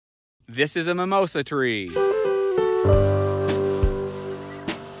This is a mimosa tree.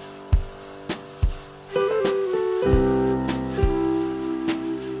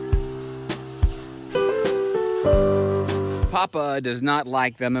 Papa does not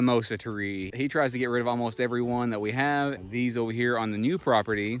like the mimosa tree. He tries to get rid of almost every one that we have. These over here on the new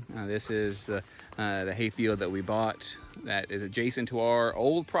property, this is the hayfield that we bought that is adjacent to our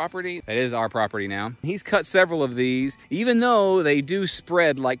old property. That is our property now. He's cut several of these, even though they do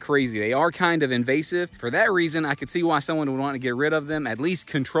spread like crazy. They are kind of invasive. For that reason, I could see why someone would want to get rid of them, at least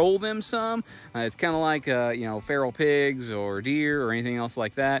control them some. It's kind of like, you know, feral pigs or deer or anything else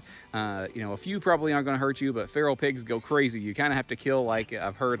like that. You know, a few probably aren't going to hurt you, but feral pigs go crazy. You kind of have to kill, like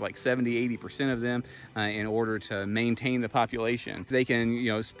I've heard, like 70–80% of them in order to maintain the population. They can,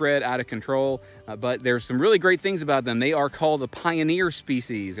 you know, spread out of control, but there's some really great things about them. They are called a pioneer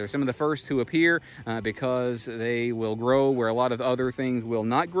species. They're some of the first to appear because they will grow where a lot of other things will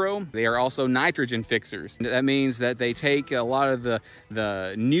not grow. They are also nitrogen fixers. That means that they take a lot of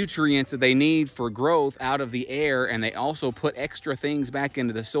the nutrients that they need for growth out of the air, and they also put extra things back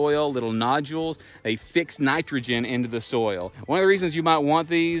into the soil, little nodules. They fix nitrogen into the soil. One of the reasons you might want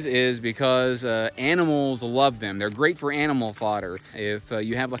these is because animals love them. They're great for animal fodder. If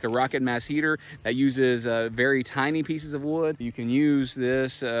you have like a rocket mass heater that uses very tiny pieces of wood, you can use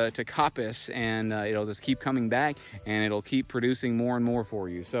this to coppice, and it'll just keep coming back and it'll keep producing more and more for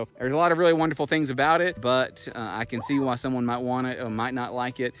you. So there's a lot of really wonderful things about it, but I can see why someone might want it or might not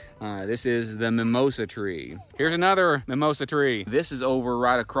like it. This is the mimosa tree. Here's another mimosa tree. This is over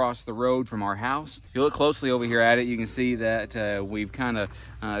right across the road from our house. If you look closely over here at it, you can see that we've kind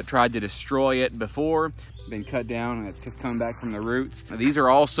of tried to destroy it before. Been cut down and it's just coming back from the roots. These are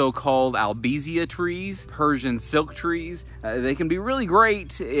also called Albizia trees, Persian silk trees. They can be really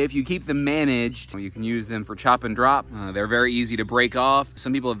great if you keep them managed. You can use them for chop and drop. They're very easy to break off.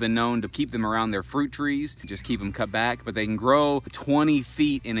 Some people have been known to keep them around their fruit trees, just keep them cut back, but they can grow 20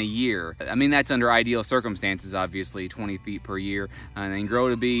 feet in a year. I mean, that's under ideal circumstances, obviously, 20 feet per year. And they can grow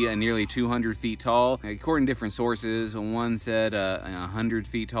to be nearly 200 feet tall. According to different sources, one said 100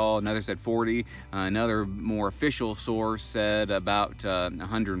 feet tall, another said 40, another more official source said about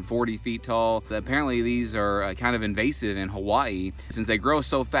 140 feet tall. Apparently these are kind of invasive in Hawaii. Since they grow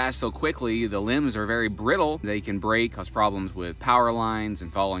so fast so quickly, the limbs are very brittle. They can break, cause problems with power lines,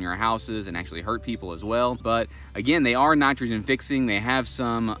 and fall on your houses and actually hurt people as well. But again, they are nitrogen fixing. They have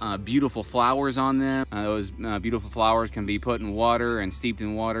some beautiful flowers on them. Those beautiful flowers can be put in water and steeped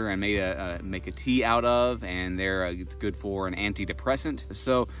in water and make a tea out of, and it's good for an antidepressant.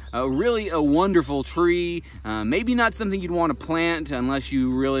 So really a wonderful tree. Maybe not something you'd want to plant unless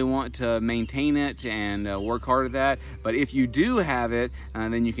you really want to maintain it and work hard at that. But if you do have it,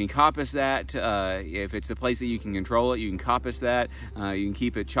 then you can coppice that. If it's a place that you can control it, you can coppice that. You can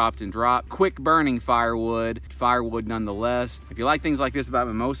keep it chopped and dropped. Quick burning firewood nonetheless. If you like things like this about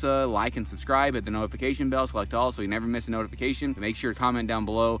mimosa, like and subscribe, hit the notification bell, select all so you never miss a notification. Make sure to comment down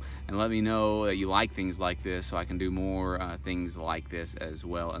below and let me know that you like things like this so I can do more things like this as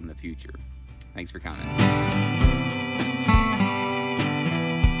well in the future. Thanks for coming.